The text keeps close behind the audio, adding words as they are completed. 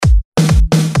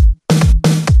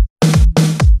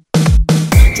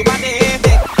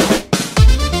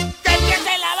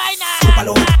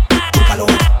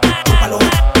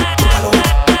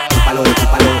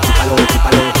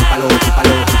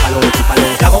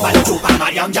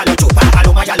Neon ya lo chupa,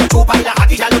 Paloma ya lo chupa, y la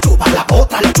Jackie ya lo chupa, la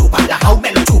Potra lo chupa, la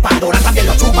Jaume lo chupa, Dora también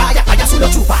lo chupa, ya Payasu lo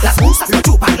chupa, las musas lo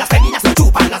chupan, las féminas lo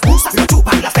chupan, las musas lo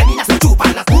chupan, las féminas lo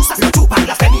chupan, las musas lo chupan,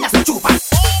 las féminas lo chupan.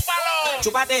 ¡Chúpalo!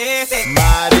 ¡Chúpate este!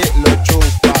 Mari lo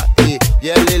chupa y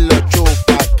Yeli lo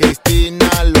chupa,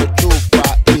 Cristina lo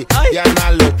chupa y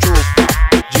Diana lo chupa,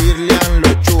 Gillian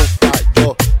lo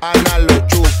chupa, Ana lo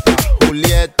chupa,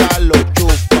 Julieta lo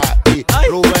chupa y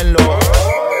Rubén lo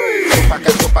chupa,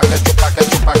 que chupa, que chupa, que